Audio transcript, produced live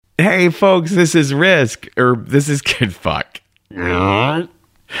Hey, folks, this is Risk, or this is Kid Fuck.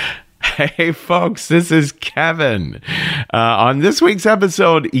 Hey, folks, this is Kevin. On this week's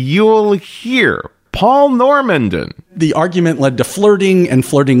episode, you'll hear Paul Normandin. The argument led to flirting, and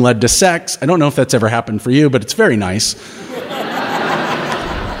flirting led to sex. I don't know if that's ever happened for you, but it's very nice.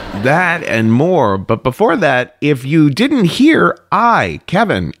 That and more. But before that, if you didn't hear, I,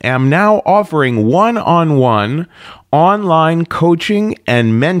 Kevin, am now offering one-on-one online coaching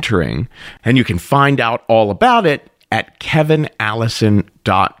and mentoring, and you can find out all about it at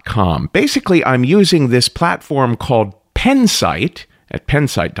kevinallison.com. Basically, I'm using this platform called Pensight at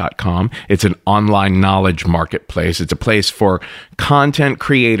pensight.com. It's an online knowledge marketplace. It's a place for content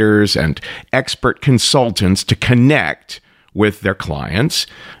creators and expert consultants to connect with their clients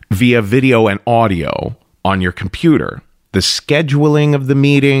via video and audio on your computer. The scheduling of the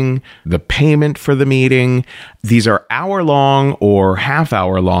meeting, the payment for the meeting, these are hour-long or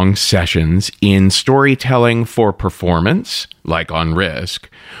half-hour-long sessions in storytelling for performance, like on Risk,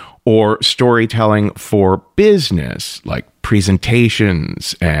 or storytelling for business, like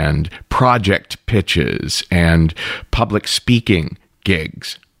presentations and project pitches and public speaking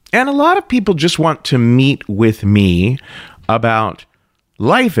gigs. And a lot of people just want to meet with me about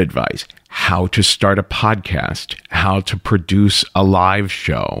life advice, how to start a podcast, how to produce a live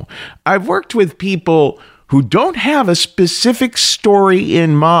show. I've worked with people who don't have a specific story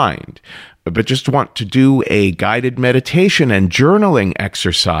in mind, but just want to do a guided meditation and journaling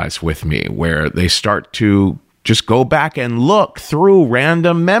exercise with me where they start to just go back and look through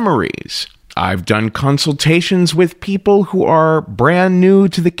random memories. I've done consultations with people who are brand new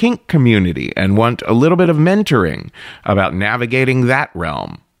to the kink community and want a little bit of mentoring about navigating that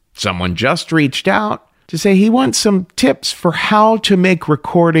realm. Someone just reached out to say he wants some tips for how to make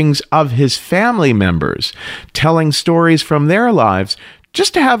recordings of his family members, telling stories from their lives,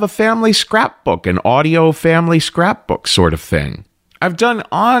 just to have a family scrapbook, an audio family scrapbook sort of thing. I've done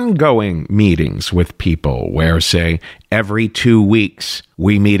ongoing meetings with people where, say, every 2 weeks,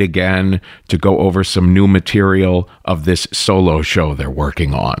 we meet again to go over some new material of this solo show they're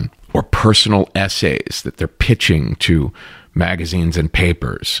working on, or personal essays that they're pitching to magazines and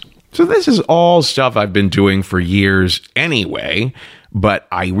papers. So this is all stuff I've been doing for years anyway, but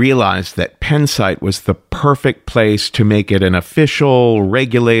I realized that Pensight was the perfect place to make it an official,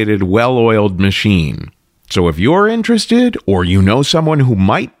 regulated, well-oiled machine. So if you're interested, or you know someone who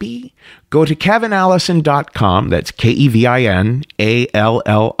might be, go to kevinallison.com, that's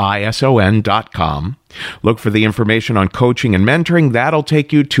kevinallison.com. Look for the information on coaching and mentoring. That'll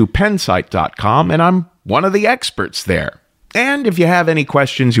take you to pensight.com, and I'm one of the experts there. And if you have any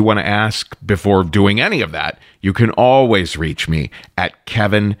questions you want to ask before doing any of that, you can always reach me at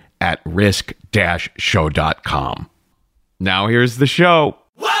kevin@risk-show.com. Now here's the show.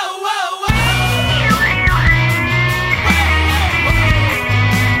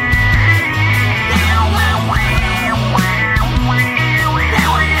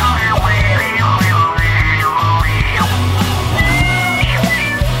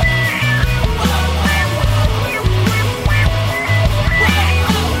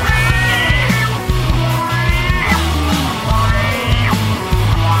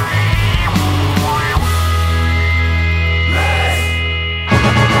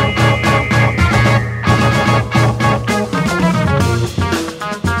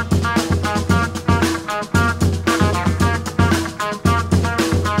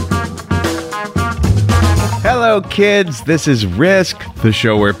 Hello, kids. This is Risk, the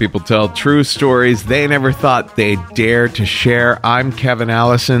show where people tell true stories they never thought they'd dare to share. I'm Kevin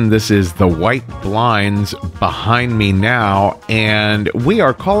Allison. This is the white blinds behind me now, and we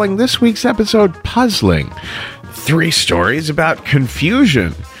are calling this week's episode Puzzling. 3 stories about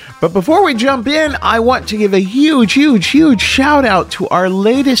confusion. But before we jump in, I want to give a huge shout out to our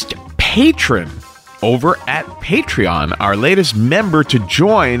latest patron over at Patreon, our latest member to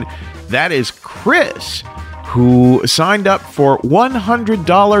join. That is Chris, who signed up for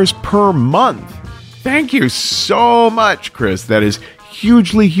 $100 per month. Thank you so much, Chris. That is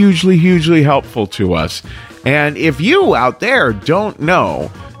hugely helpful to us. And if you out there don't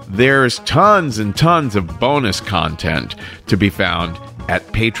know, there's tons and tons of bonus content to be found at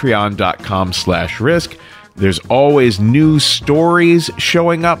patreon.com/risk. There's always new stories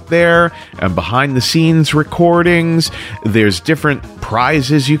showing up there and behind-the-scenes recordings. There's different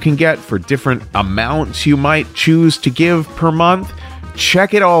prizes you can get for different amounts you might choose to give per month.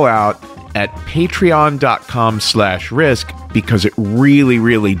 Check it all out at patreon.com/risk because it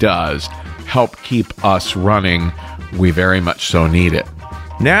really does help keep us running. We very much so need it.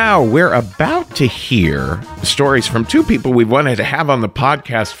 Now, we're about to hear stories from two people we've wanted to have on the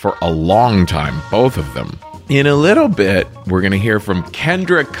podcast for a long time, both of them. In a little bit, we're going to hear from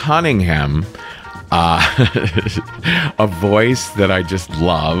Kendra Cunningham, a voice that I just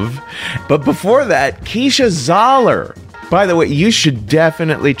love. But before that, Keisha Zahler. By the way, you should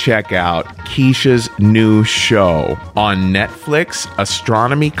definitely check out Keisha's new show on Netflix,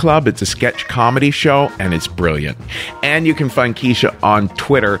 Astronomy Club. It's a sketch comedy show, and it's brilliant. And you can find Keisha on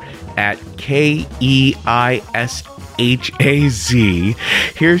Twitter at KEISHAZ.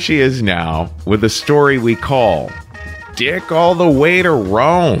 Here she is now with a story we call Dick All the Way to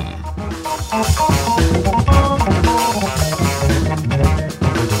Rome.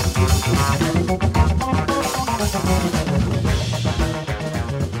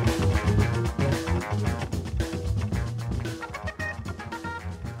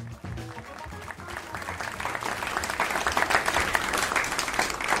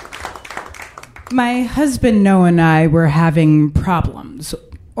 My husband Noah and I were having problems,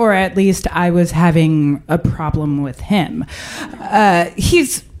 or at least I was having a problem with him.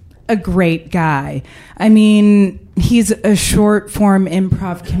 He's a great guy. I mean, he's a short-form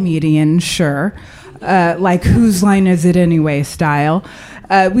improv comedian, sure, like Whose Line Is It Anyway style.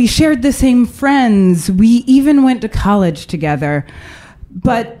 We shared the same friends. We even went to college together.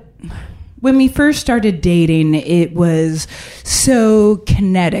 But when we first started dating, it was so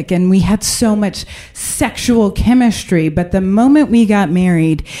kinetic and we had so much sexual chemistry. But the moment we got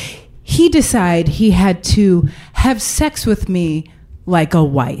married, he decided he had to have sex with me like a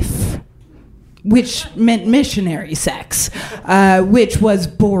wife, which meant missionary sex, which was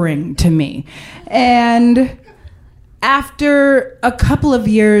boring to me. And after a couple of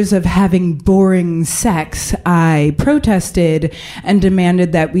years of having boring sex, I protested and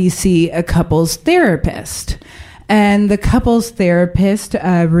demanded that we see a couples therapist. And the couples therapist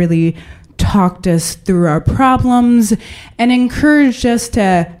really talked us through our problems and encouraged us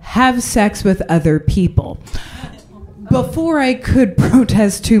to have sex with other people. Before I could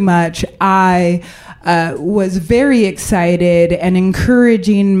protest too much, I was very excited and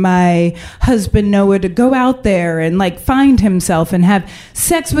encouraging my husband Noah to go out there and find himself and have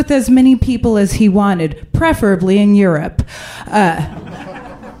sex with as many people as he wanted, preferably in Europe.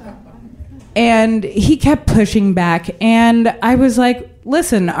 And he kept pushing back, and I was like,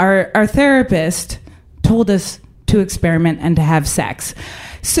 listen, our therapist told us to experiment and to have sex.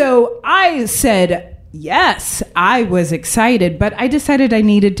 So I said yes, I was excited, but I decided I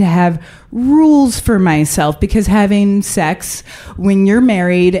needed to have rules for myself because having sex when you're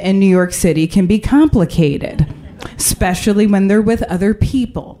married in New York City can be complicated, especially when they're with other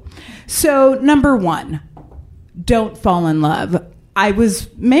people. So, number one, don't fall in love. I was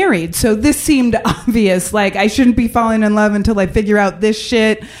married, so this seemed obvious. I shouldn't be falling in love until I figure out this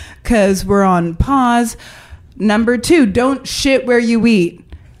shit because we're on pause. Number two, don't shit where you eat.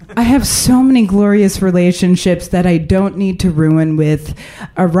 I have so many glorious relationships that I don't need to ruin with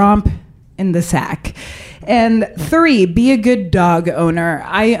a romp in the sack. And three, be a good dog owner.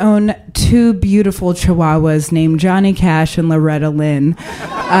 I own two beautiful chihuahuas named Johnny Cash and Loretta Lynn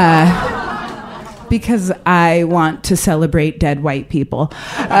because I want to celebrate dead white people.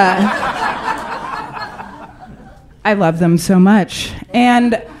 I love them so much.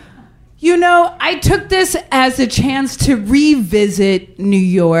 And I took this as a chance to revisit New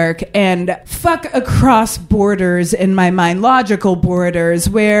York and fuck across borders in my mind, logical borders,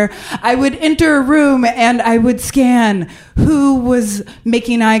 where I would enter a room and I would scan who was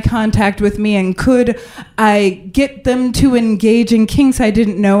making eye contact with me and could I get them to engage in kinks I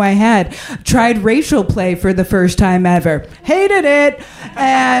didn't know I had. Tried racial play for the first time ever. Hated it.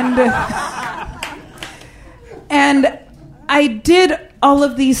 And I did all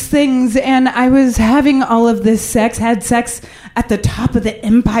of these things, and I was having all of this sex, had sex at the top of the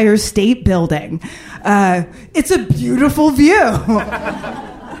Empire State Building. It's a beautiful view.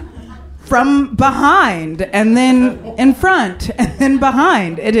 From behind, and then in front, and then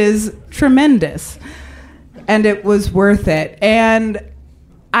behind. It is tremendous. And it was worth it. And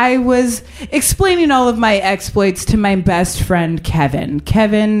I was explaining all of my exploits to my best friend, Kevin.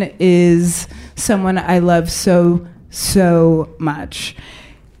 Kevin is someone I love so much.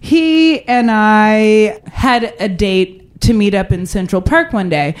 He and I had a date to meet up in Central Park one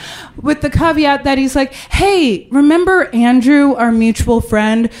day with the caveat that he's like, hey, remember Andrew, our mutual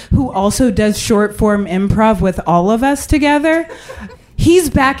friend who also does short form improv with all of us together? He's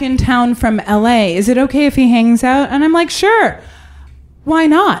back in town from LA. Is it okay if he hangs out? And I'm like, sure. Why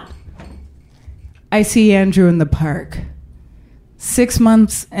not? I see Andrew in the park. 6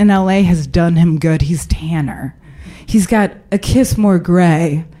 months in LA has done him good. He's tanner. He's got a kiss more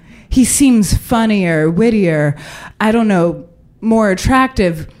gray. He seems funnier, wittier, I don't know, more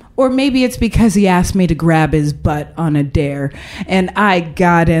attractive. Or maybe it's because he asked me to grab his butt on a dare, and I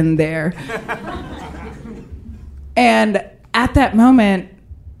got in there. And at that moment,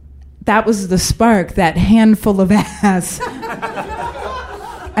 that was the spark, that handful of ass.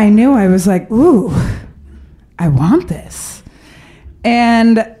 I knew. I was like, ooh, I want this.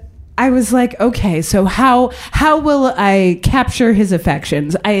 And I was like, okay, so how will I capture his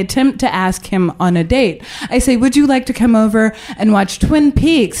affections? I attempt to ask him on a date. I say, would you like to come over and watch Twin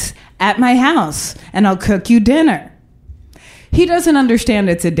Peaks at my house, and I'll cook you dinner? He doesn't understand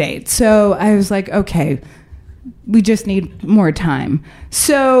it's a date. So I was like, okay, we just need more time.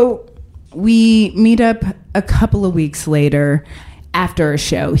 So we meet up a couple of weeks later after a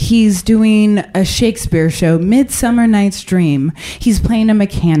show. He's doing a Shakespeare show, Midsummer Night's Dream. He's playing a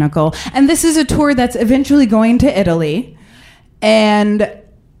mechanical. And this is a tour that's eventually going to Italy. And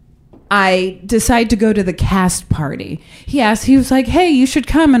I decide to go to the cast party. He was like, hey, you should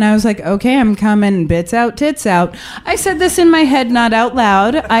come. And I was like, okay, I'm coming. Bits out, tits out. I said this in my head, not out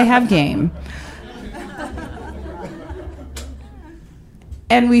loud. I have game.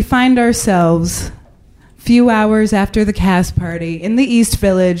 And we find ourselves few hours after the cast party in the East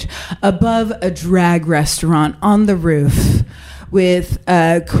Village above a drag restaurant on the roof with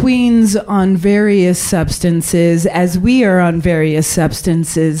queens on various substances as we are on various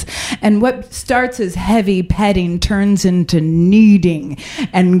substances. And what starts as heavy petting turns into kneading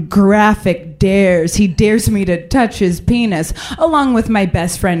and graphic dares. He dares me to touch his penis, along with my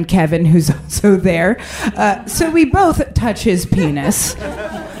best friend Kevin, who's also there. So we both touch his penis.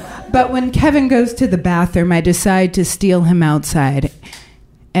 But when Kevin goes to the bathroom, I decide to steal him outside.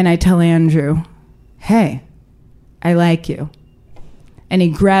 And I tell Andrew, hey, I like you. And he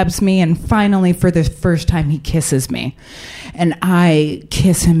grabs me, and finally, for the first time, he kisses me. And I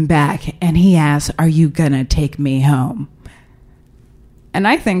kiss him back, and he asks, are you gonna take me home? And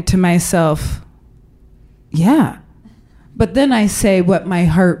I think to myself, yeah. But then I say what my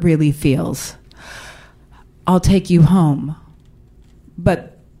heart really feels. I'll take you home. But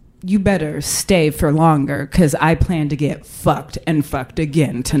you better stay for longer, because I plan to get fucked and fucked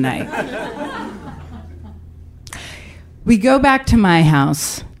again tonight. We go back to my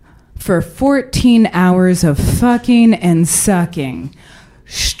house for 14 hours of fucking and sucking.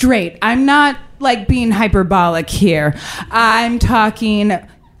 Straight. I'm not like being hyperbolic here. I'm talking,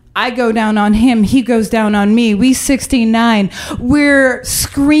 I go down on him, he goes down on me. We 69. We're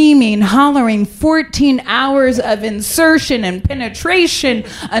screaming, hollering, 14 hours of insertion and penetration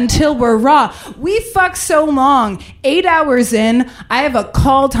until we're raw. We fuck so long. 8 hours in, I have a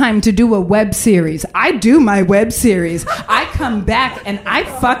call time to do a web series. I do my web series. I come back and I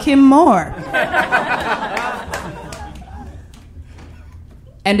fuck him more.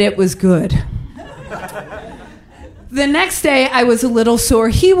 And it was good. The next day, I was a little sore.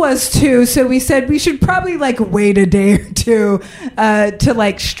 He was too. So we said we should probably wait a day or two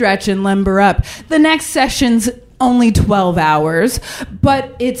to stretch and limber up. The next session's only 12 hours,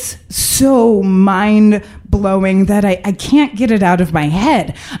 but it's so mind-blowing that I can't get it out of my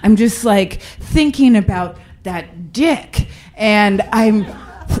head. I'm just thinking about that dick, and I'm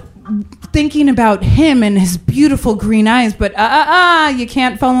thinking about him and his beautiful green eyes, but you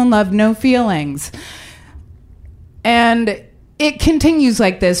can't fall in love, no feelings. And it continues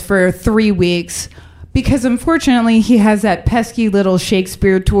like this for 3 weeks because unfortunately he has that pesky little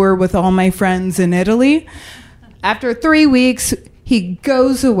Shakespeare tour with all my friends in Italy. After 3 weeks, he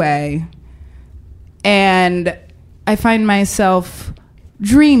goes away and I find myself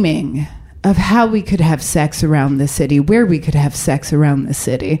dreaming of how we could have sex around the city, where we could have sex around the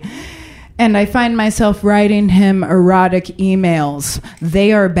city. And I find myself writing him erotic emails.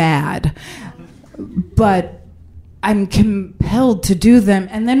 They are bad, but I'm compelled to do them.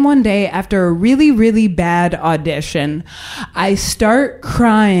 And then one day, after a really, really bad audition, I start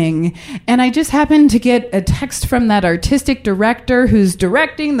crying. And I just happened to get a text from that artistic director who's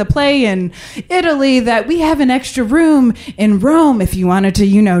directing the play in Italy that we have an extra room in Rome if you wanted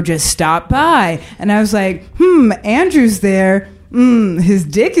to, just stop by. And I was like, Andrew's there. His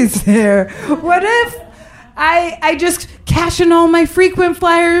dick is there. What if I just cash in all my frequent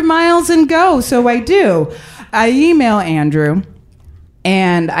flyer miles and go? So I do. I email Andrew,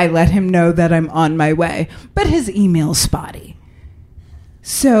 and I let him know that I'm on my way. But his email's spotty.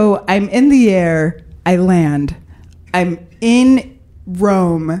 So I'm in the air. I land. I'm in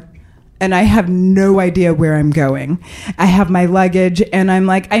Rome, and I have no idea where I'm going. I have my luggage, and I'm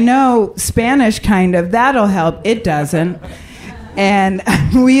like, I know Spanish, kind of. That'll help. It doesn't. and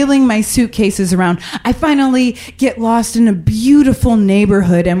I'm wheeling my suitcases around. I finally get lost in a beautiful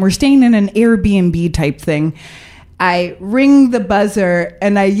neighborhood, and we're staying in an Airbnb type thing. I ring the buzzer,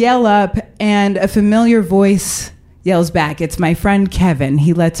 and I yell up, and a familiar voice yells back. It's my friend Kevin.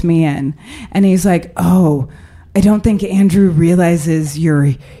 He lets me in, and he's like, "Oh, I don't think Andrew realizes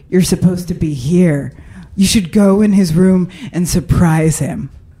you're supposed to be here. You should go in his room and surprise him."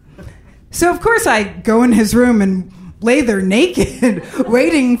 So, of course, I go in his room and lay there naked,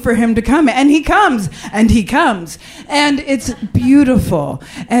 waiting for him to come. And he comes, and he comes. And it's beautiful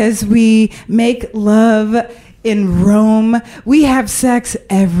as we make love in Rome. We have sex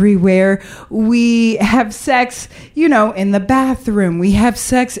everywhere. We have sex, in the bathroom. We have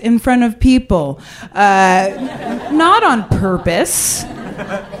sex in front of people. Not on purpose.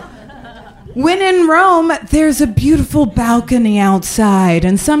 When in Rome, there's a beautiful balcony outside,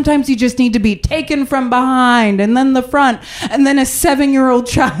 and sometimes you just need to be taken from behind and then the front, and then a 7-year-old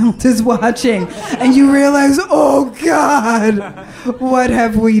child is watching, and you realize, oh God, what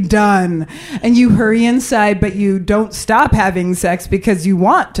have we done? And you hurry inside, but you don't stop having sex because you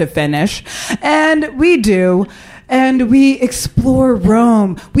want to finish, and we do. And we explore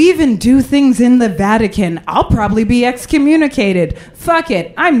Rome. We even do things in the Vatican. I'll probably be excommunicated. Fuck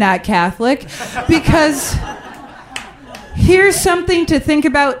it, I'm not Catholic. Because here's something to think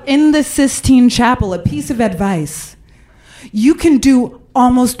about in the Sistine Chapel, a piece of advice. You can do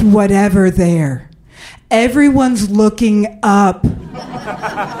almost whatever there. Everyone's looking up.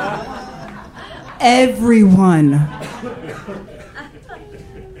 Everyone.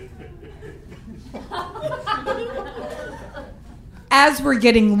 As we're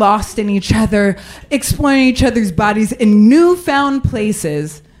getting lost in each other, exploring each other's bodies in newfound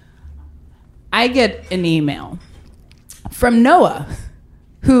places, I get an email from Noah,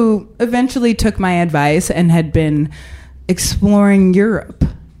 who eventually took my advice and had been exploring Europe,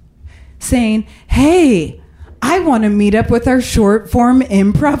 saying, "Hey, I want to meet up with our short-form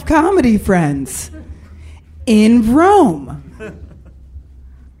improv comedy friends in Rome."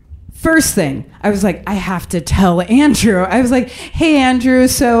 First thing, I was like, I have to tell Andrew. I was like, "Hey, Andrew,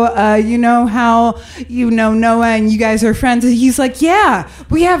 so you know how Noah and you guys are friends?" And he's like, "Yeah,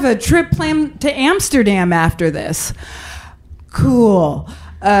 we have a trip planned to Amsterdam after this." Cool.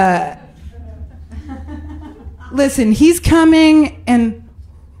 Listen, he's coming, and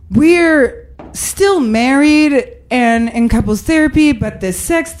we're still married and in couples therapy, but this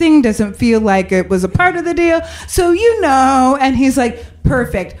sex thing doesn't feel like it was a part of the deal. So, and he's like,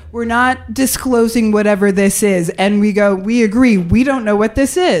 "Perfect. We're not disclosing whatever this is." And we go, "We agree. We don't know what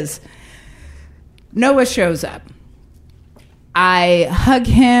this is." Noah shows up. I hug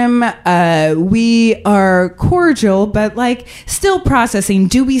him. We are cordial, but still processing.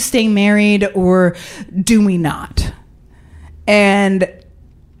 Do we stay married or do we not? And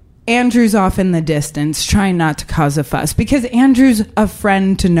Andrew's off in the distance, trying not to cause a fuss, because Andrew's a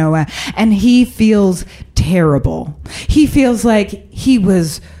friend to Noah, and he feels terrible. He feels like he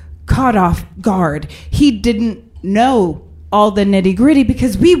was caught off guard. He didn't know all the nitty-gritty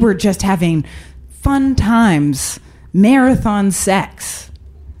because we were just having fun times, marathon sex.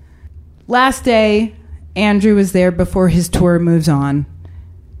 Last day, Andrew was there before his tour moves on.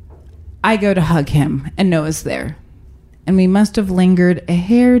 I go to hug him, and Noah's there. And we must have lingered a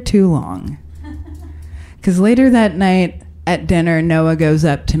hair too long. Because later that night at dinner, Noah goes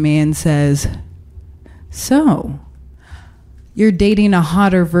up to me and says, "So, you're dating a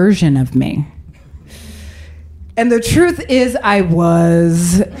hotter version of me." And the truth is, I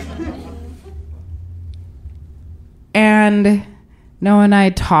was. And Noah and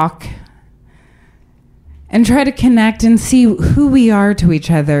I talk and try to connect and see who we are to each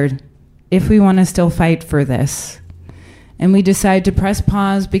other if we want to still fight for this. And we decide to press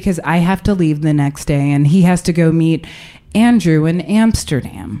pause because I have to leave the next day and he has to go meet Andrew in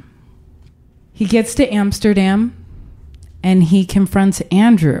Amsterdam. He gets to Amsterdam and he confronts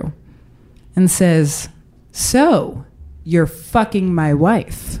Andrew and says, "So, you're fucking my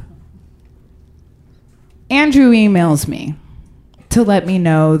wife." Andrew emails me to let me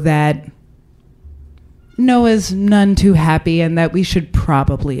know that Noah's none too happy and that we should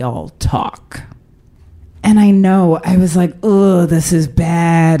probably all talk. And I know, I was like, "Oh, this is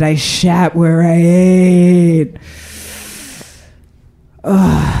bad. I shat where I ate.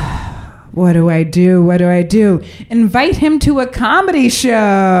 What do I do? What do I do? Invite him to a comedy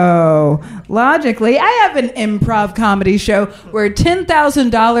show." Logically, I have an improv comedy show where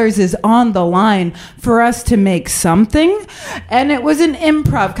 $10,000 is on the line for us to make something. And it was an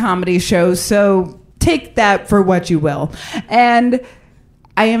improv comedy show, so take that for what you will. And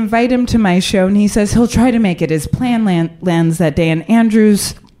I invite him to my show, and he says he'll try to make it. His plan lands that day, and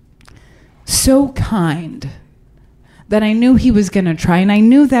Andrew's so kind that I knew he was going to try, and I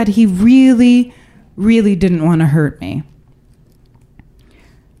knew that he really, really didn't want to hurt me.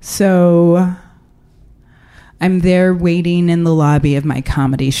 So I'm there waiting in the lobby of my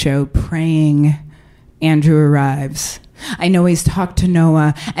comedy show, praying Andrew arrives. I know he's talked to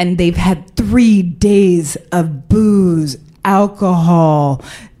Noah, and they've had 3 days of booze, alcohol,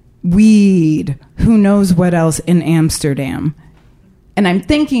 weed, who knows what else in Amsterdam. And I'm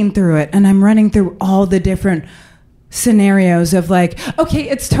thinking through it, and I'm running through all the different scenarios of like, okay,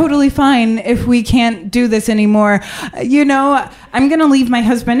 it's totally fine if we can't do this anymore. You know, I'm going to leave my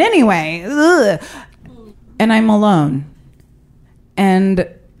husband anyway. Ugh. And I'm alone. And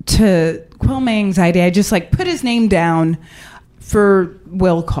to quell my anxiety, I just like put his name down for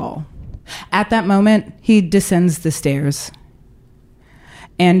will call. At that moment, he descends the stairs.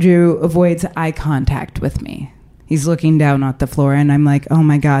 Andrew avoids eye contact with me. He's looking down at the floor, and I'm like, oh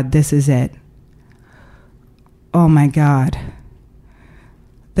my God, this is it. Oh my God.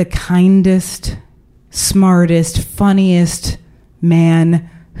 The kindest, smartest, funniest man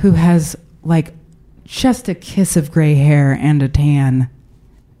who has like just a kiss of gray hair and a tan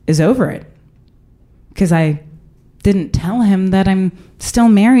is over it. Because I didn't tell him that I'm still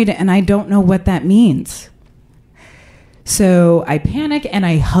married, and I don't know what that means. So I panic and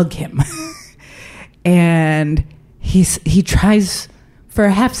I hug him. And he tries for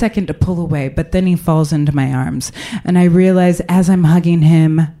a half second to pull away, but then he falls into my arms. And I realize as I'm hugging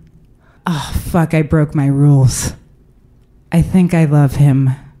him, oh, fuck, I broke my rules. I think I love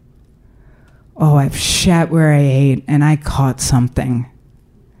him. Oh, I've shat where I ate, and I caught something.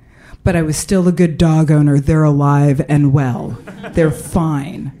 But I was still a good dog owner. They're alive and well. They're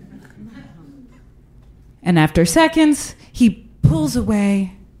fine. And after seconds, he pulls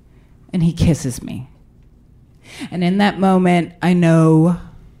away, and he kisses me. And in that moment, I know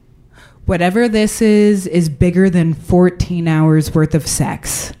whatever this is bigger than 14 hours worth of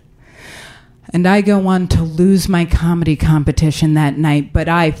sex. And I go on to lose my comedy competition that night, but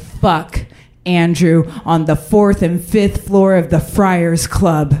I fuck Andrew on the 4th and 5th floor of the Friars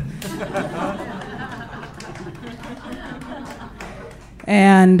Club.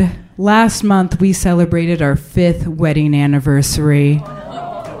 And last month, we celebrated our 5th wedding anniversary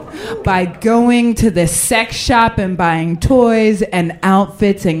by going to the sex shop and buying toys and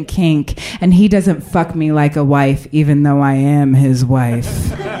outfits and kink. And he doesn't fuck me like a wife, even though I am his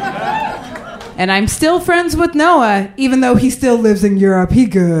wife. And I'm still friends with Noah, even though he still lives in Europe. He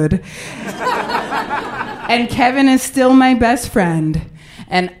good. And Kevin is still my best friend.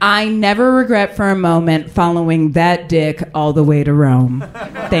 And I never regret for a moment following that dick all the way to Rome.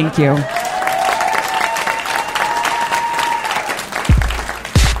 Thank you.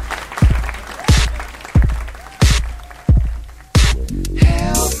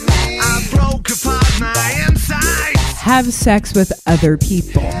 Have sex with other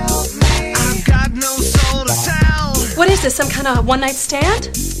people. I've got no soul to tell. What is this, some kind of one-night stand?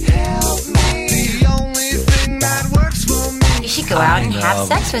 The only thing that works for me. You should go out and have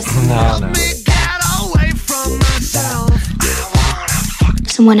sex with someone. Help me get away from myself. I wanna fuck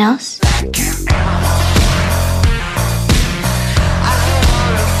someone else. I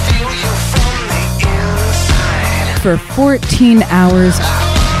wanna feel you from the inside. For 14 hours.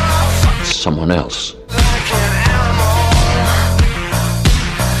 Someone else. Like an animal.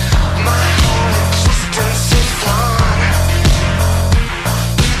 My whole existence is flawed.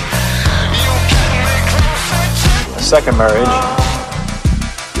 You get me closer to Second marriage.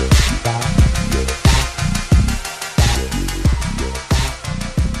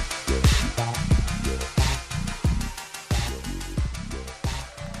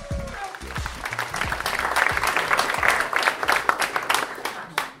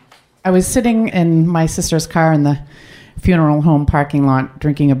 I was sitting in my sister's car in the funeral home parking lot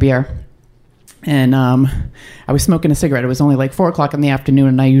drinking a beer. And I was smoking a cigarette. It was only like 4 o'clock in the afternoon,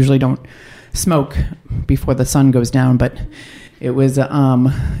 and I usually don't smoke before the sun goes down. But it was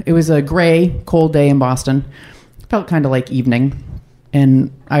a gray, cold day in Boston. It felt kind of like evening.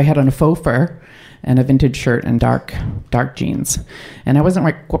 And I had on a faux fur and a vintage shirt and dark jeans. And I wasn't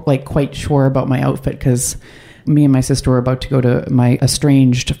like quite sure about my outfit because me and my sister were about to go to my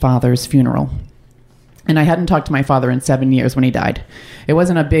estranged father's funeral. And I hadn't talked to my father in 7 years when he died. There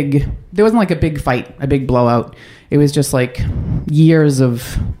wasn't like a big fight, a big blowout. It was just like years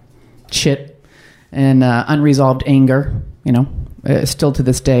of shit and unresolved anger, you know. Still to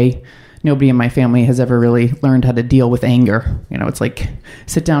this day, nobody in my family has ever really learned how to deal with anger. You know, it's like,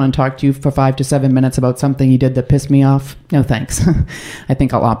 sit down and talk to you for 5 to 7 minutes about something you did that pissed me off. No, thanks. I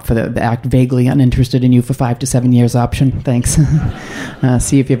think I'll opt for the act vaguely uninterested in you for 5 to 7 years option. Thanks.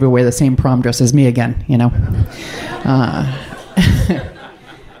 See if you ever wear the same prom dress as me again, you know.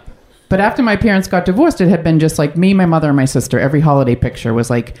 But after my parents got divorced, it had been just like me, my mother, and my sister. Every holiday picture was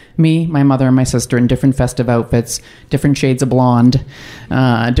like me, my mother, and my sister in different festive outfits, different shades of blonde,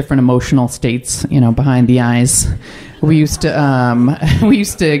 different emotional states, you know, behind the eyes. We used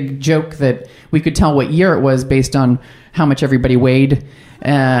to joke that we could tell what year it was based on how much everybody weighed,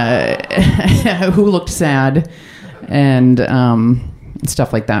 who looked sad, and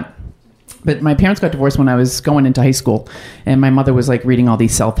stuff like that. But my parents got divorced when I was going into high school, and my mother was like reading all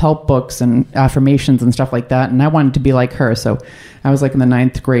these self-help books and affirmations and stuff like that, and I wanted to be like her. So I was like in the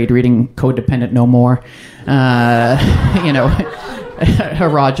 9th grade reading Codependent No More, you know,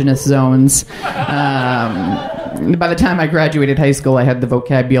 erogenous zones. By the time I graduated high school, I had the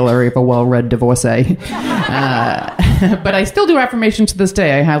vocabulary of a well-read divorcee. But I still do affirmations to this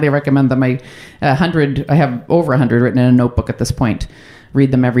day. I highly recommend them. I have over 100 written in a notebook at this point.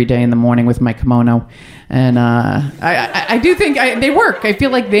 Read them every day in the morning with my kimono. And I do think they work. I feel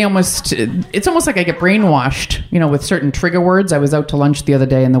like it's almost like I get brainwashed, you know, with certain trigger words. I was out to lunch the other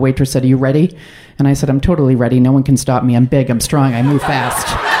day and the waitress said, "Are you ready?" And I said, "I'm totally ready. No one can stop me. I'm big, I'm strong, I move fast."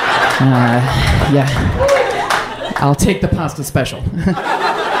 Yeah. I'll take the pasta special.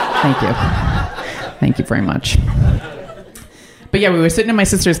 Thank you. Thank you very much. But yeah, we were sitting in my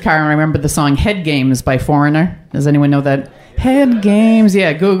sister's car and I remember the song Head Games by Foreigner. Does anyone know that? Head Games.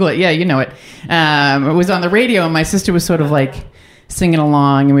 Yeah, Google it. Yeah, you know it. It was on the radio and my sister was sort of like singing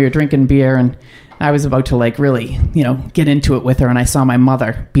along and we were drinking beer and I was about to like really, you know, get into it with her and I saw my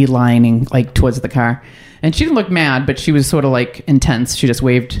mother beelining like towards the car. And she didn't look mad, but she was sort of like intense. She just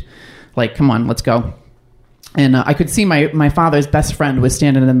waved like, "Come on, let's go." And I could see my father's best friend was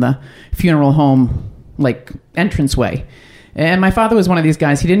standing in the funeral home like entranceway. And my father was one of these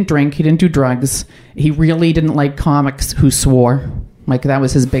guys. He didn't drink. He didn't do drugs. He really didn't like comics who swore. Like that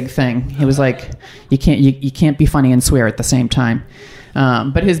was his big thing. He was like, you can't be funny and swear at the same time.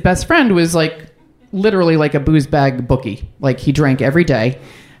 But his best friend was like literally like a booze bag bookie. Like he drank every day,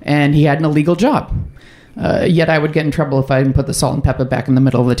 and he had an illegal job. Yet I would get in trouble if I didn't put the salt and pepper back in the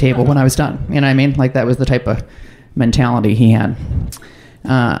middle of the table when I was done. You know what I mean? Like that was the type of mentality he had.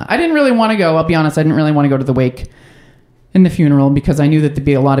 I didn't really want to go. I'll be honest. I didn't really want to go to the wake in the funeral because I knew that there'd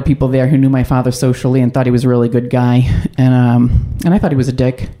be a lot of people there who knew my father socially and thought he was a really good guy. And I thought he was a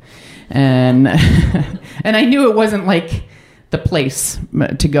dick. And and I knew it wasn't like the place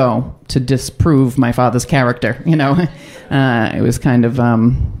to go to disprove my father's character, you know. It was kind of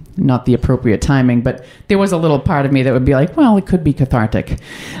not the appropriate timing, but there was a little part of me that would be like, well, it could be cathartic.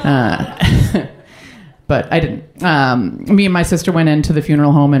 But I didn't. Me and my sister went into the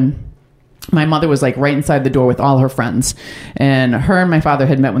funeral home and my mother was like right inside the door with all her friends, and her and my father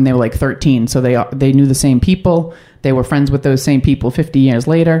had met when they were like 13. So they knew the same people. They were friends with those same people 50 years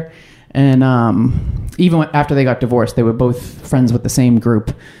later. And even after they got divorced, they were both friends with the same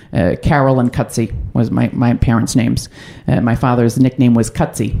group. Carol and Cutsy was my parents' names. My father's nickname was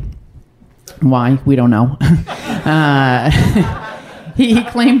Cutsy. Why? We don't know. He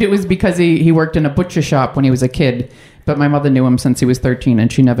claimed it was because he worked in a butcher shop when he was a kid. But my mother knew him since he was 13,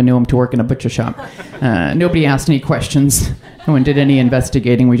 and she never knew him to work in a butcher shop. Nobody asked any questions. No one did any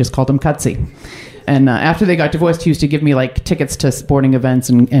investigating. We just called him Cutsy. And after they got divorced, he used to give me like tickets to sporting events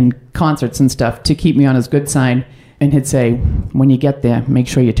and concerts and stuff to keep me on his good side. And he'd say, when you get there, make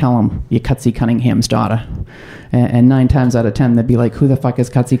sure you tell him you're Cutsy Cunningham's daughter. And 9 times out of 10, they'd be like, who the fuck is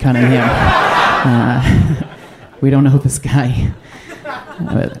Cutsy Cunningham? We don't know this guy.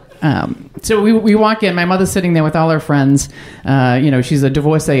 So we walk in. My mother's sitting there with all her friends. You know, she's a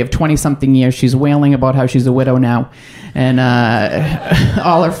divorcee of 20-something years. She's wailing about how she's a widow now. And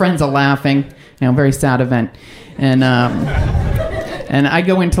all her friends are laughing. You know, very sad event. And I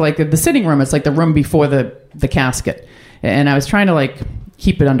go into like the sitting room. It's like the room before the casket. And I was trying to like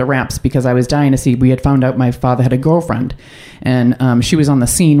keep it under wraps because I was dying to see. We had found out my father had a girlfriend. And she was on the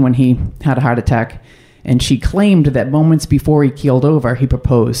scene when he had a heart attack. And she claimed that moments before he keeled over, he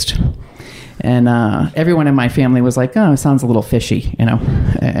proposed. And everyone in my family was like, oh, it sounds a little fishy, you know.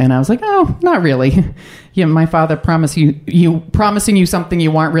 And I was like, oh, not really. Yeah, my father promising you something you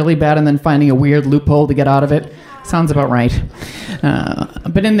want really bad and then finding a weird loophole to get out of it. Sounds about right.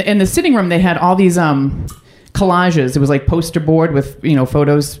 But in the sitting room, they had all these collages. It was like poster board with, you know,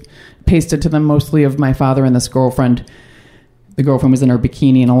 photos pasted to them, mostly of my father and this girlfriend. The girlfriend was in her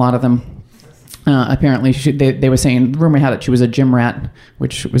bikini, and a lot of them Apparently, they were saying, rumor had it she was a gym rat,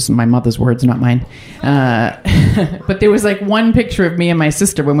 which was my mother's words, not mine. But there was like one picture of me and my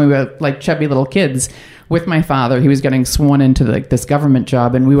sister when we were like chubby little kids with my father. He was getting sworn into like this government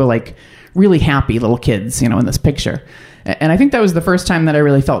job, and we were like really happy little kids, in this picture. And I think that was the first time that I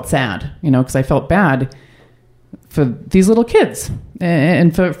really felt sad, because I felt bad for these little kids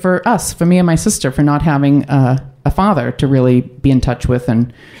and for us, for me and my sister, for not having a father to really be in touch with.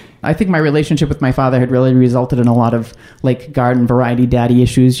 And I think my relationship with my father had really resulted in a lot of like garden variety daddy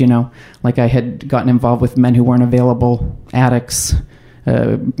issues, like I had gotten involved with men who weren't available, addicts,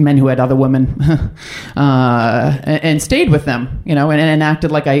 men who had other women, and stayed with them, and acted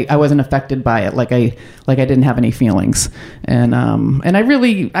like I wasn't affected by it, like I didn't have any feelings, and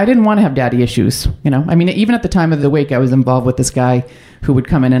I didn't want to have daddy issues, I mean, even at the time of the wake, I was involved with this guy who would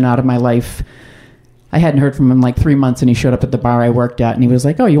come in and out of my life. I hadn't heard from him in like 3 months, and he showed up at the bar I worked at, and he was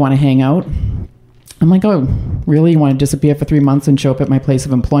like, "Oh, you want to hang out?" I'm like, "Oh, really? You want to disappear for 3 months and show up at my place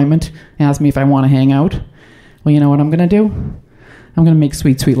of employment? Ask me if I want to hang out? Well, you know what I'm going to do? I'm going to make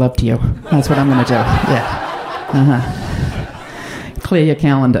sweet, sweet love to you. That's what I'm going to do." Yeah. Clear your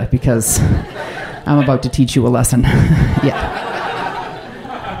calendar, because I'm about to teach you a lesson. Yeah.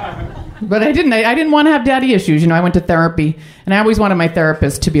 But I didn't want to have daddy issues. I went to therapy, and I always wanted my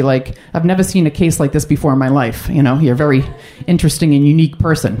therapist to be like, "I've never seen a case like this before in my life. You're a very interesting and unique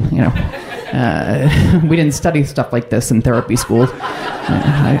person. We didn't study stuff like this in therapy school.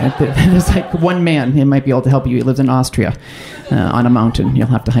 There's like one man who might be able to help you. He lives in Austria on a mountain. You'll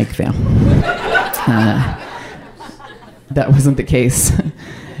have to hike there." That wasn't the case.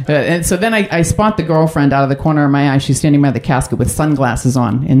 And so then I spot the girlfriend out of the corner of my eye. She's standing by the casket with sunglasses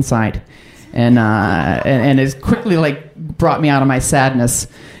on inside, and it quickly like brought me out of my sadness,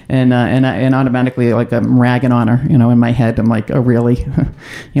 and automatically like I'm ragging on her, in my head. I'm like, "Oh, really?"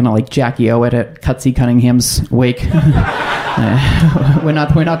 Like Jackie O at Cutsy Cunningham's wake. We're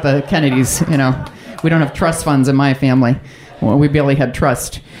not the Kennedys, We don't have trust funds in my family. Well, we barely had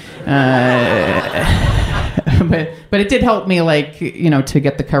trust. But it did help me, like, to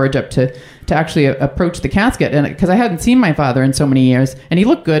get the courage up to actually approach the casket, and because I hadn't seen my father in so many years, and he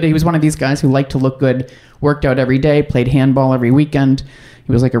looked good. He was one of these guys who liked to look good, worked out every day, played handball every weekend.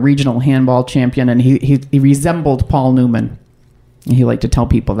 He was like a regional handball champion, and he resembled Paul Newman. He liked to tell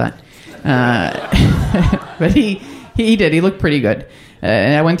people that, but he did. He looked pretty good.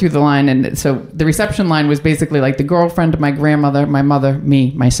 And I went through the line, and so the reception line was basically like the girlfriend, my grandmother, my mother,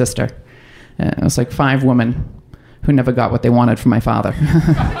 me, my sister. It was like 5 women who never got what they wanted from my father.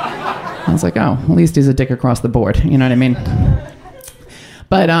 I was like, "Oh, at least he's a dick across the board." You know what I mean?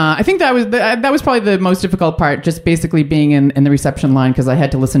 But I think that was probably the most difficult part, just basically being in the reception line, because I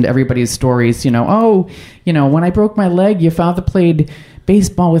had to listen to everybody's stories. "Oh, when I broke my leg, your father played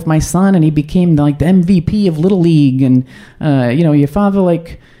baseball with my son, and he became like the MVP of Little League, and your father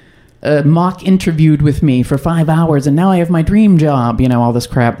like mock interviewed with me for 5 hours, and now I have my dream job." All this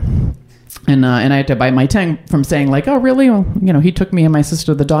crap. And I had to bite my tongue from saying like, "Oh, really? Well, he took me and my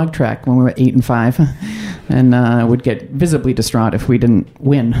sister to the dog track when we were 8 and 5, and would get visibly distraught if we didn't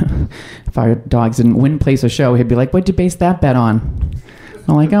win. If our dogs didn't win, place a show, he'd be like, "What'd you base that bet on?"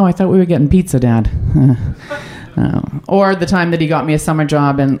 I'm like, "Oh, I thought we were getting pizza, Dad." Or the time that he got me a summer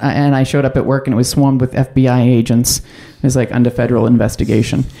job, and I showed up at work and it was swarmed with FBI agents. It was like under federal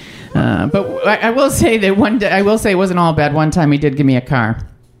investigation. But I will say that one day, it wasn't all bad. One time he did give me a car.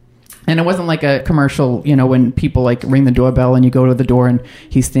 And it wasn't like a commercial, when people like ring the doorbell and you go to the door and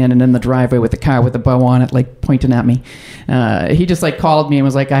he's standing in the driveway with a car with a bow on it, like pointing at me. He just like called me and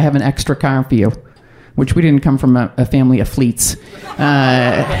was like, "I have an extra car for you," which we didn't come from a family of fleets. But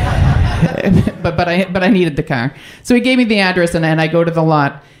I needed the car. So he gave me the address, and I go to the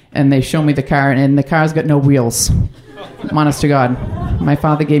lot and they show me the car, and the car's got no wheels. Honest to God. My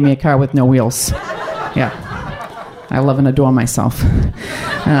father gave me a car with no wheels. Yeah. I love and adore myself.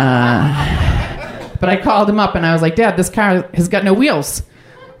 But I called him up and I was like, "Dad, this car has got no wheels."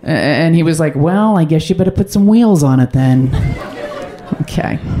 And he was like, "Well, I guess you better put some wheels on it then."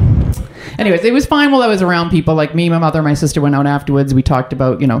 Okay. Anyways, it was fine while I was around people. Like me, my mother, my sister went out afterwards. We talked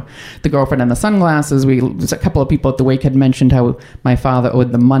about, the girlfriend and the sunglasses. A couple of people at the wake had mentioned how my father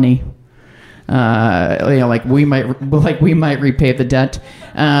owed them money. Like we might repay the debt.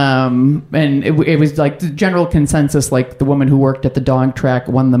 And it was like the general consensus, like the woman who worked at the dog track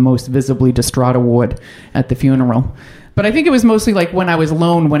won the most visibly distraught award at the funeral. But I think it was mostly like when I was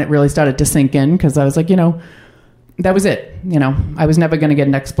alone when it really started to sink in, because I was like, that was it. I was never going to get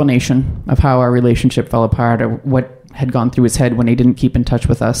an explanation of how our relationship fell apart or what had gone through his head when he didn't keep in touch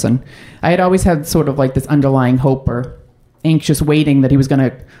with us. And I had always had sort of like this underlying hope or anxious waiting that he was going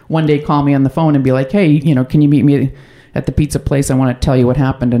to one day call me on the phone and be like, hey, can you meet me at the pizza place? I want to tell you what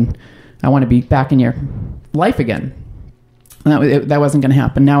happened, and I want to be back in your life again. And that wasn't going to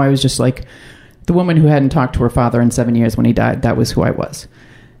happen. Now I was just like the woman who hadn't talked to her father in 7 years when he died. That was who I was.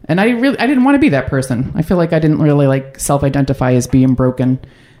 And I didn't want to be that person. I feel like I didn't really like self-identify as being broken.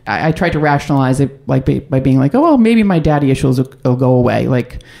 I tried to rationalize it like by being like, oh, well, maybe my daddy issues will go away,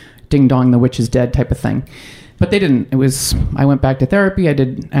 like ding dong, the witch is dead type of thing. But they didn't. I went back to therapy. I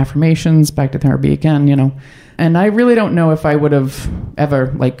did affirmations, back to therapy again, And I really don't know if I would have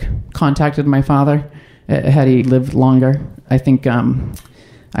ever like contacted my father had he lived longer. I think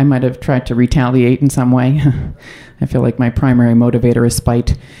I might have tried to retaliate in some way. I feel like my primary motivator is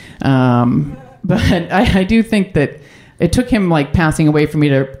spite. But I do think that it took him like passing away for me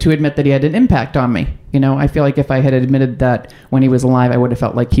to admit that he had an impact on me. I feel like if I had admitted that when he was alive, I would have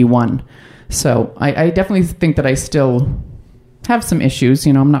felt like he won. So I definitely think that I still have some issues.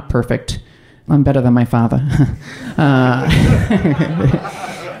 I'm not perfect. I'm better than my father.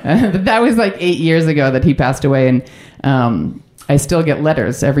 That was like 8 years ago that he passed away. And I still get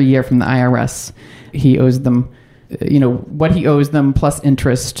letters every year from the IRS. He owes them, what he owes them plus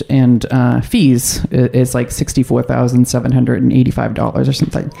interest and fees is like $64,785 or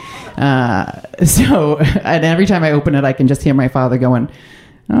something. And every time I open it, I can just hear my father going,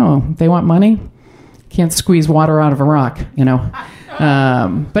 oh, they want money? Can't squeeze water out of a rock,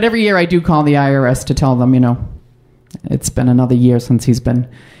 But every year I do call the IRS to tell them, it's been another year since he's been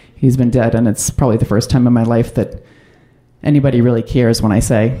dead, and it's probably the first time in my life that anybody really cares when I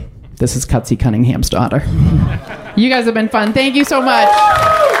say, this is Cutsy Cunningham's daughter. You guys have been fun. Thank you so much.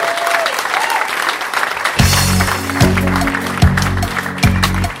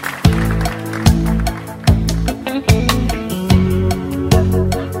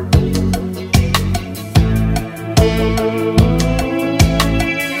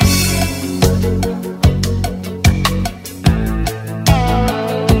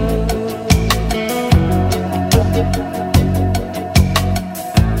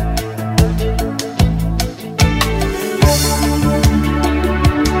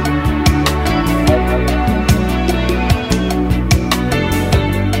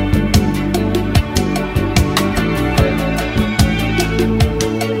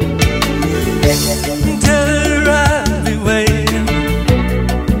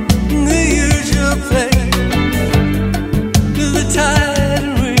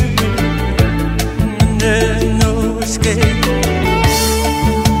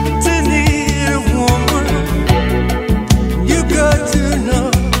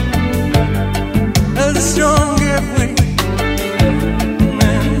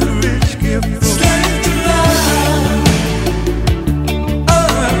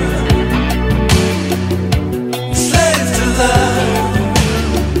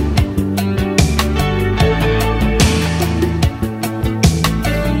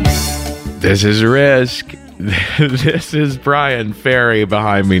 This is Risk. This is Brian Ferry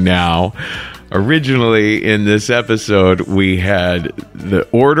behind me now. Originally, in this episode, we had the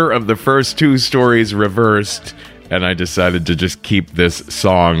order of the first two stories reversed, and I decided to just keep this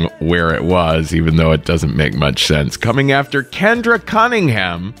song where it was, even though it doesn't make much sense. Coming after Kendra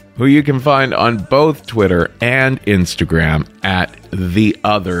Cunningham, who you can find on both Twitter and Instagram at The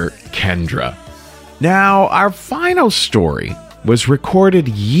Other Kendra. Now, our final story was recorded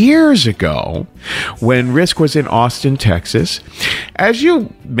years ago when Risk was in Austin, Texas. As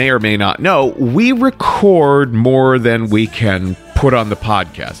you may or may not know, we record more than we can put on the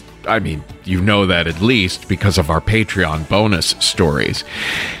podcast. I mean, you know that at least because of our Patreon bonus stories.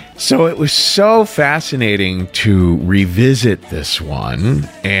 So it was so fascinating to revisit this one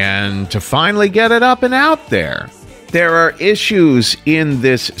and to finally get it up and out there. There are issues in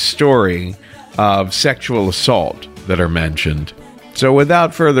this story of sexual assault that are mentioned. So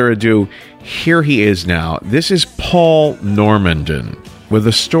without further ado, here he is now. This is Paul Normandin with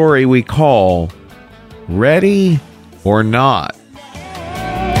a story we call Ready or Not.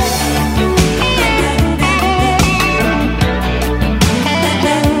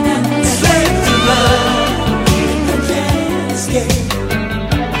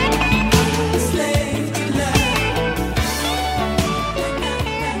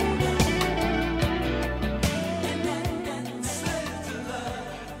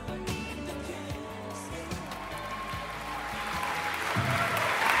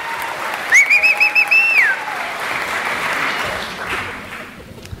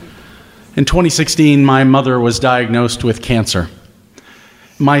 In 2016, my mother was diagnosed with cancer.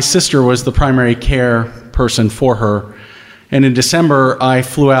 My sister was the primary care person for her, and in December, I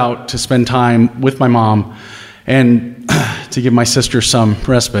flew out to spend time with my mom And to give my sister some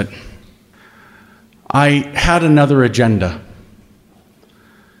respite, I had another agenda.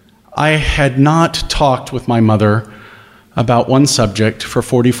 I had not talked with my mother about one subject for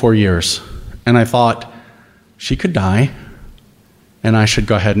 44 years, and I thought she could die, and I should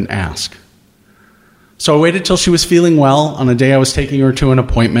go ahead and ask. So I waited till she was feeling well on a day I was taking her to an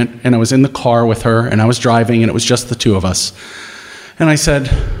appointment, and I was in the car with her, and I was driving, and it was just the two of us. And I said,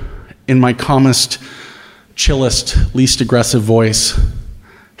 in my calmest, chillest, least aggressive voice,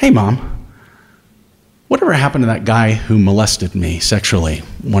 "Hey, Mom, whatever happened to that guy who molested me sexually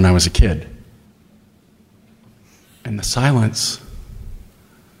when I was a kid?" And the silence,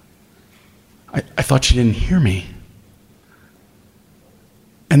 I thought she didn't hear me.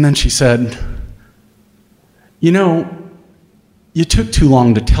 And then she said, "You know, you took too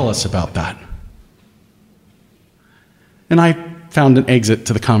long to tell us about that." And I found an exit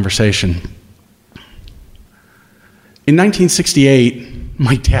to the conversation. In 1968,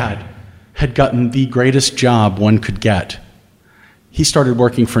 my dad had gotten the greatest job one could get. He started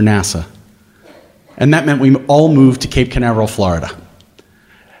working for NASA. And that meant we all moved to Cape Canaveral, Florida.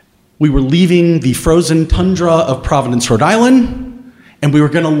 We were leaving the frozen tundra of Providence, Rhode Island, and we were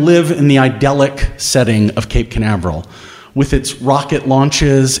going to live in the idyllic setting of Cape Canaveral with its rocket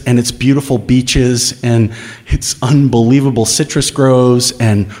launches and its beautiful beaches and its unbelievable citrus groves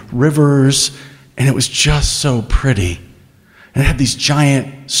and rivers, and it was just so pretty. And it had these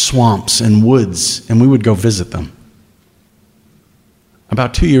giant swamps and woods, and we would go visit them.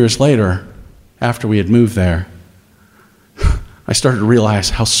 About 2 years later, after we had moved there, I started to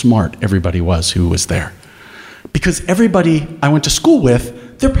realize how smart everybody was who was there. Because everybody I went to school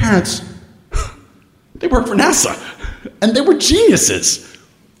with, their parents, they worked for NASA, and they were geniuses.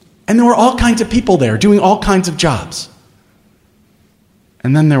 And there were all kinds of people there doing all kinds of jobs.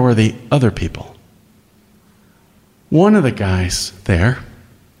 And then there were the other people. One of the guys there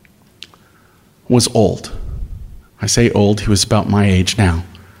was old. I say old, he was about my age now.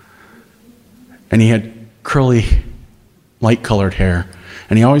 And he had curly, light-colored hair.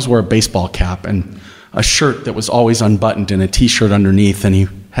 And he always wore a baseball cap and a shirt that was always unbuttoned and a T-shirt underneath. And he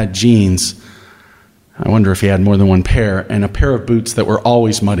had jeans. I wonder if he had more than one pair. And a pair of boots that were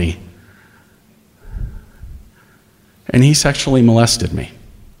always muddy. And he sexually molested me.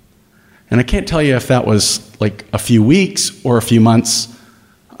 And I can't tell you if that was like a few weeks or a few months.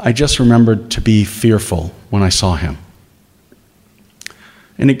 I just remembered to be fearful when I saw him.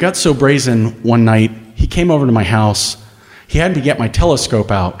 And it got so brazen one night, he came over to my house. He had me get my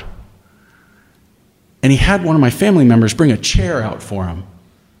telescope out. And he had one of my family members bring a chair out for him.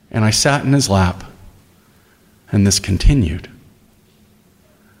 And I sat in his lap. And this continued.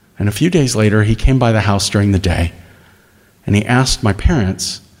 And a few days later, he came by the house during the day. And he asked my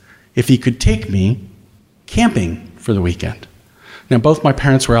parents if he could take me camping for the weekend. Now, both my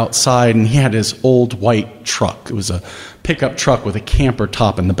parents were outside, and he had his old white truck. It was a pickup truck with a camper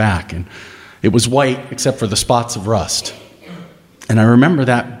top in the back, and it was white except for the spots of rust. And I remember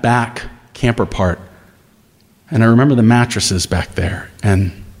that back camper part, and I remember the mattresses back there,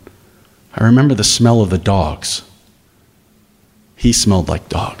 and I remember the smell of the dogs. He smelled like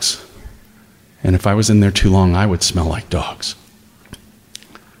dogs. And if I was in there too long, I would smell like dogs.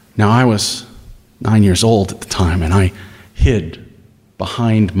 Now, I was 9 years old at the time, and I hid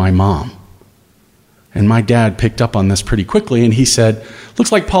behind my mom. And my dad picked up on this pretty quickly, and he said,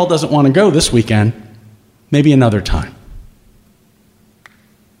 "Looks like Paul doesn't want to go this weekend. Maybe another time."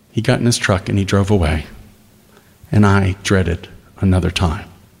 He got in his truck and he drove away, and I dreaded another time.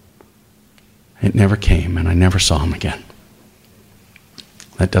 It never came, and I never saw him again.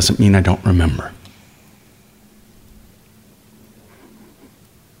 That doesn't mean I don't remember.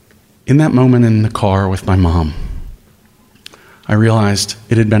 In that moment in the car with my mom, I realized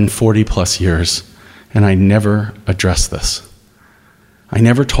it had been 40 plus years, and I never addressed this. I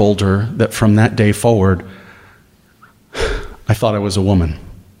never told her that from that day forward, I thought I was a woman.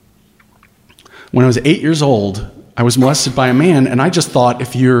 When I was 8 years old, I was molested by a man, and I just thought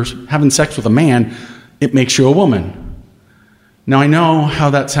if you're having sex with a man, it makes you a woman. Now, I know how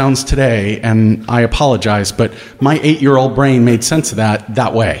that sounds today, and I apologize, but my 8-year-old brain made sense of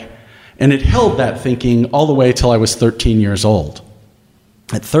that way. And it held that thinking all the way till I was 13 years old.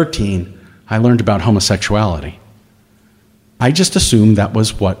 At 13, I learned about homosexuality. I just assumed that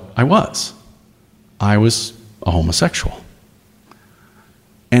was what I was. I was a homosexual.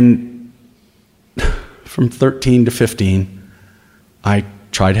 And from 13 to 15, I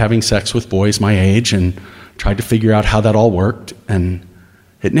tried having sex with boys my age and tried to figure out how that all worked, and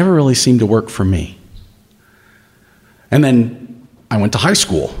it never really seemed to work for me. And then I went to high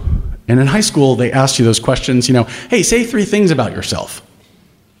school, And in high school, they asked you those questions, hey, say 3 things about yourself.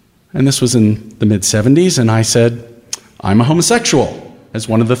 And this was in the mid-'70s, and I said, I'm a homosexual, as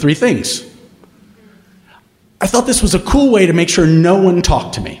one of the 3 things. I thought this was a cool way to make sure no one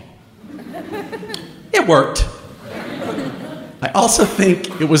talked to me. It worked. I also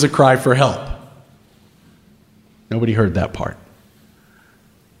think it was a cry for help. Nobody heard that part.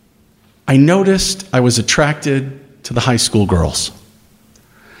 I noticed I was attracted to the high school girls.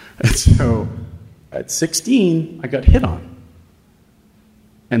 And so at 16, I got hit on.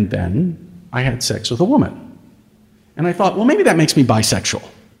 And then I had sex with a woman. And I thought, well, maybe that makes me bisexual.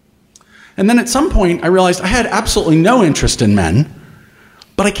 And then at some point, I realized I had absolutely no interest in men,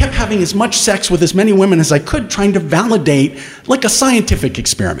 but I kept having as much sex with as many women as I could, trying to validate, like a scientific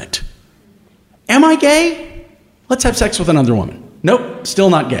experiment. Am I gay? Let's have sex with another woman. Nope, still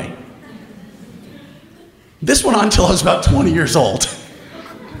not gay. This went on until I was about 20 years old.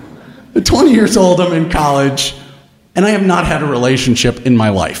 At 20 years old, I'm in college, and I have not had a relationship in my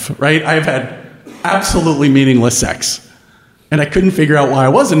life, right? I've had absolutely meaningless sex. And I couldn't figure out why I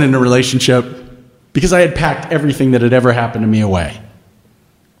wasn't in a relationship because I had packed everything that had ever happened to me away.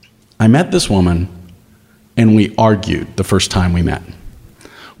 I met this woman, and we argued the first time we met.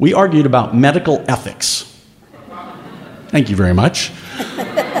 We argued about medical ethics. Thank you very much.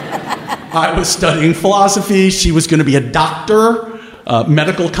 I was studying philosophy. She was going to be a doctor,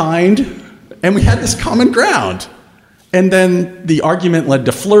 medical kind, and we had this common ground. And then the argument led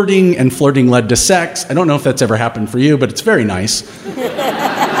to flirting, and flirting led to sex. I don't know if that's ever happened for you, but it's very nice.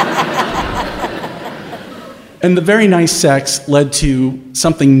 And the very nice sex led to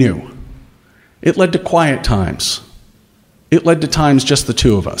something new. It led to quiet times. It led to times just the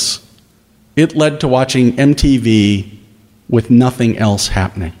 2 of us. It led to watching MTV with nothing else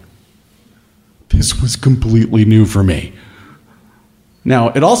happening. This was completely new for me. Now,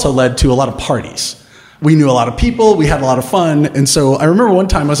 it also led to a lot of parties. We knew a lot of people, we had a lot of fun, and so I remember one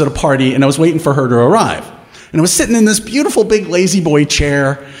time I was at a party and I was waiting for her to arrive. And I was sitting in this beautiful big lazy boy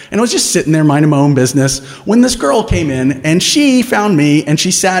chair, and I was just sitting there minding my own business when this girl came in, and she found me, and she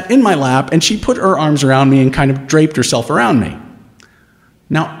sat in my lap, and she put her arms around me and kind of draped herself around me.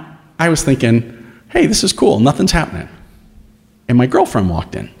 Now, I was thinking, hey, this is cool, nothing's happening. And my girlfriend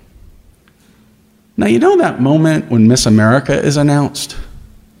walked in. Now, you know that moment when Miss America is announced?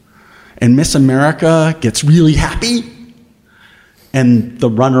 And Miss America gets really happy, and the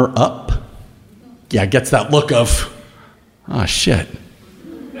runner-up, gets that look of, oh, shit.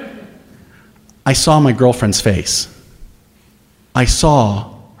 I saw my girlfriend's face. I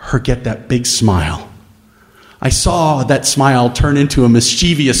saw her get that big smile. I saw that smile turn into a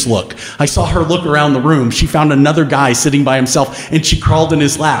mischievous look. I saw her look around the room. She found another guy sitting by himself, and she crawled in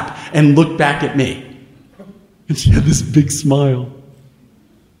his lap and looked back at me. And she had this big smile.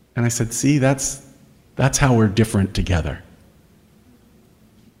 And I said, see, that's how we're different together.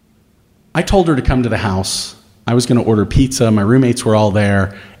 I told her to come to the house. I was going to order pizza. My roommates were all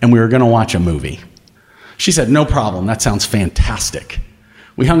there, and we were going to watch a movie. She said, no problem. That sounds fantastic.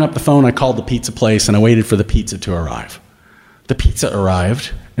 We hung up the phone. I called the pizza place, and I waited for the pizza to arrive. The pizza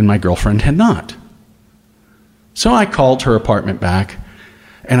arrived, and my girlfriend had not. So I called her apartment back,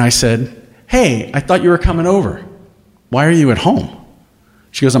 and I said, hey, I thought you were coming over. Why are you at home?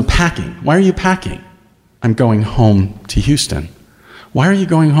 She goes, I'm packing. Why are you packing? I'm going home to Houston. Why are you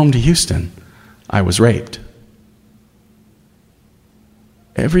going home to Houston? I was raped.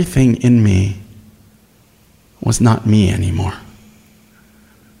 Everything in me was not me anymore.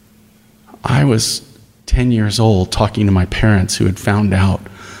 I was 10 years old talking to my parents who had found out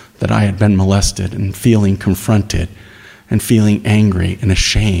that I had been molested and feeling confronted and feeling angry and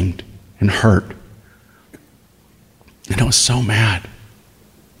ashamed and hurt. And I was so mad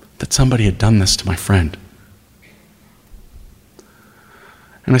that somebody had done this to my friend.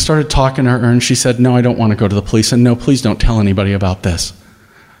 And I started talking to her, and she said, no, I don't want to go to the police, and no, please don't tell anybody about this.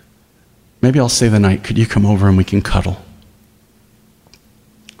 Maybe I'll stay the night. Could you come over and we can cuddle?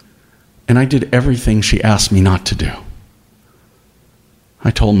 And I did everything she asked me not to do. I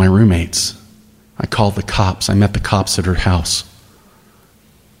told my roommates. I called the cops. I met the cops at her house.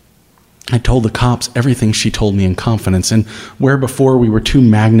 I told the cops everything she told me in confidence, and where before we were 2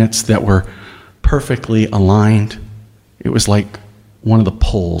 magnets that were perfectly aligned, it was like one of the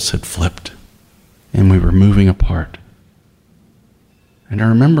poles had flipped, and we were moving apart. And I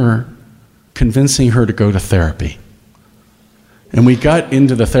remember convincing her to go to therapy. And we got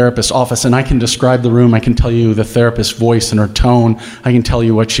into the therapist's office, and I can describe the room. I can tell you the therapist's voice and her tone. I can tell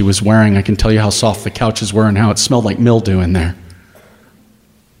you what she was wearing. I can tell you how soft the couches were and how it smelled like mildew in there.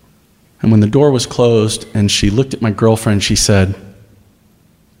 And when the door was closed and she looked at my girlfriend, she said,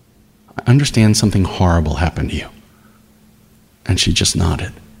 I understand something horrible happened to you. And she just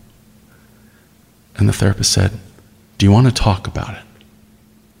nodded. And the therapist said, do you want to talk about it?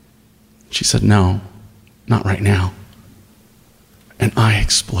 She said, no, not right now. And I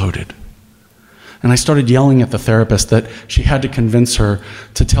exploded. And I started yelling at the therapist that she had to convince her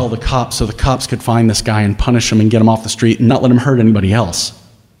to tell the cops so the cops could find this guy and punish him and get him off the street and not let him hurt anybody else.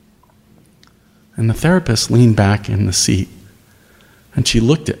 And the therapist leaned back in the seat and she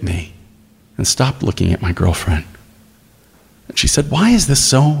looked at me and stopped looking at my girlfriend. And she said, why is this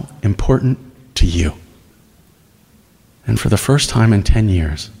so important to you? And for the first time in 10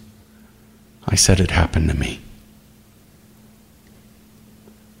 years, I said it happened to me.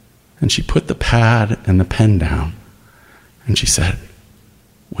 And she put the pad and the pen down, and she said,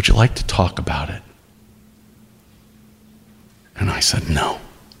 would you like to talk about it? And I said, no.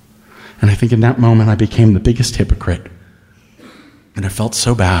 And I think in that moment, I became the biggest hypocrite. And it felt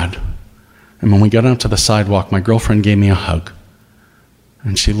so bad. And when we got out to the sidewalk, my girlfriend gave me a hug.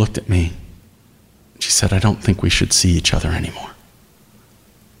 And she looked at me. She said, I don't think we should see each other anymore.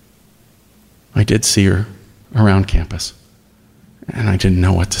 I did see her around campus. And I didn't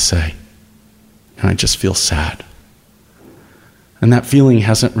know what to say. And I just feel sad. And that feeling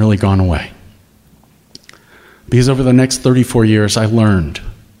hasn't really gone away. Because over the next 34 years, I learned,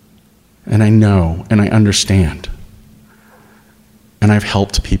 and I know, and I understand. And I've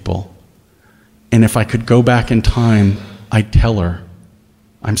helped people. And if I could go back in time, I'd tell her,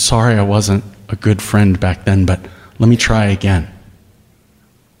 I'm sorry I wasn't a good friend back then, but let me try again.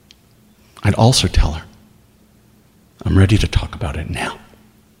 I'd also tell her, I'm ready to talk about it now.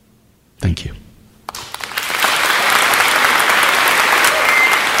 Thank you.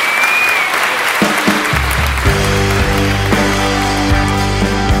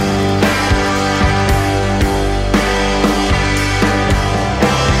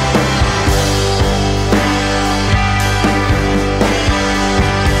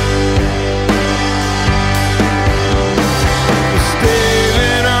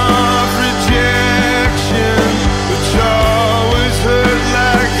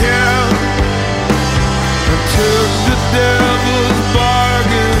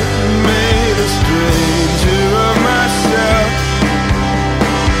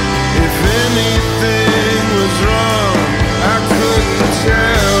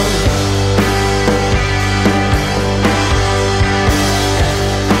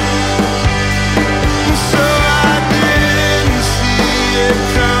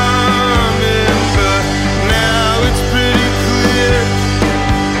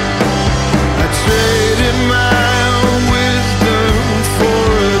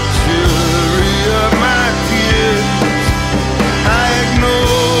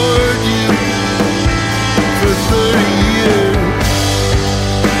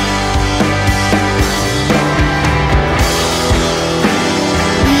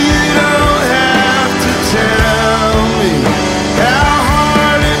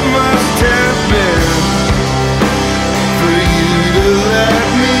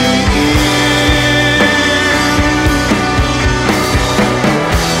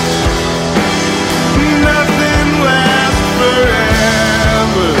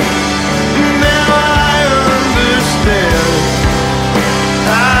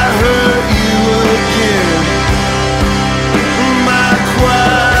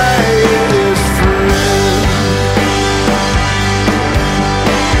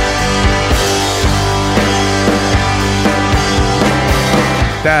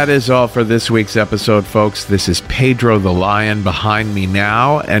 That is all for this week's episode, folks. This is Pedro the Lion behind me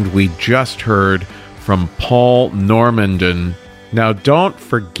now, and we just heard from Paul Normandin. Now, don't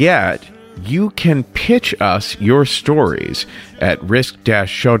forget, you can pitch us your stories at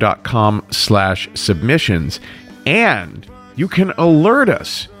risk-show.com/submissions, and you can alert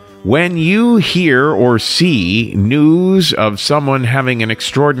us when you hear or see news of someone having an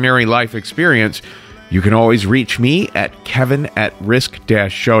extraordinary life experience. You can always reach me at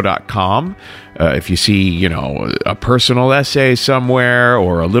kevin@risk-show.com. If you see, a personal essay somewhere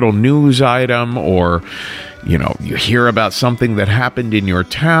or a little news item, or, you hear about something that happened in your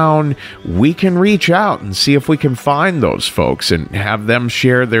town, we can reach out and see if we can find those folks and have them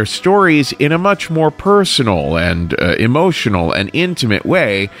share their stories in a much more personal and emotional and intimate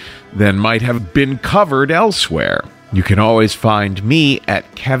way than might have been covered elsewhere. You can always find me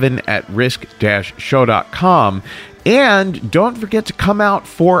at kevin@risk-show.com. And don't forget to come out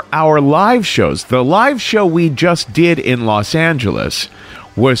for our live shows. The live show we just did in Los Angeles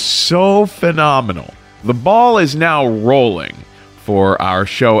was so phenomenal. The ball is now rolling for our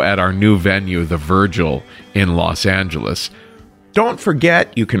show at our new venue, the Virgil in Los Angeles. Don't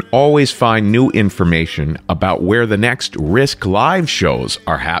forget, you can always find new information about where the next Risk live shows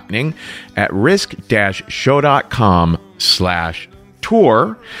are happening at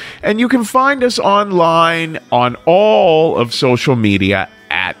risk-show.com/tour. And you can find us online on all of social media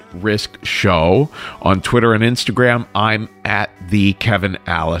at Risk Show. On Twitter and Instagram, I'm at the Kevin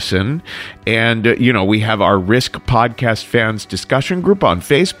Allison. And, we have our Risk Podcast Fans discussion group on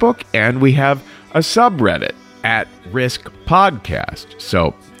Facebook, and we have a subreddit at Risk Podcast.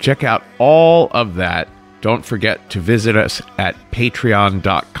 So check out all of that. Don't forget to visit us at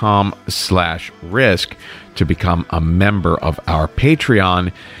patreon.com/risk to become a member of our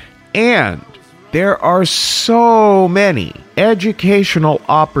Patreon. And there are so many educational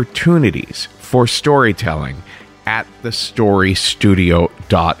opportunities for storytelling at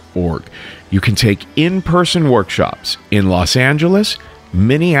thestorystudio.org. You can take in-person workshops in Los Angeles,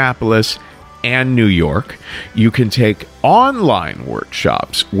 Minneapolis, and New York. You can take online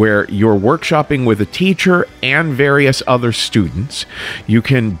workshops where you're workshopping with a teacher and various other students. You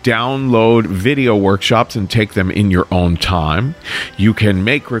can download video workshops and take them in your own time. You can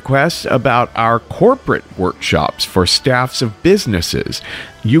make requests about our corporate workshops for staffs of businesses.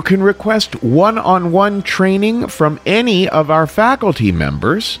 You can request one-on-one training from any of our faculty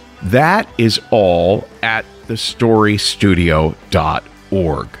members. That is all at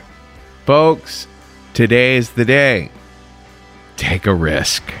thestorystudio.org. Folks, today's the day. Take a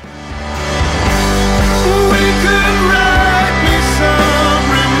risk. We could write me some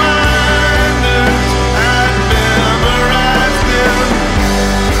reminders. I'd memorize them.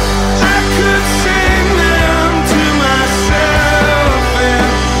 I could sing them to myself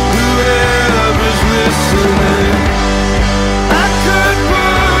and whoever's listening. I could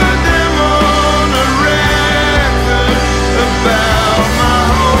put them on a record about my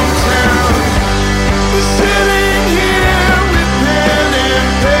hometown. Sitting here with pen and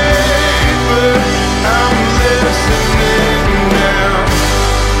paper, I'm listening now.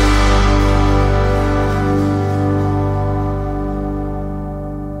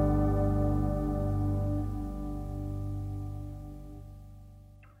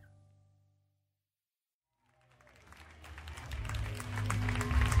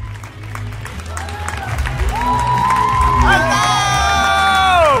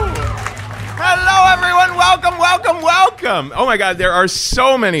 Hello, everyone. Welcome. Oh my God, there are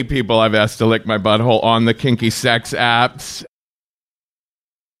so many people I've asked to lick my butthole on the Kinky Sex apps.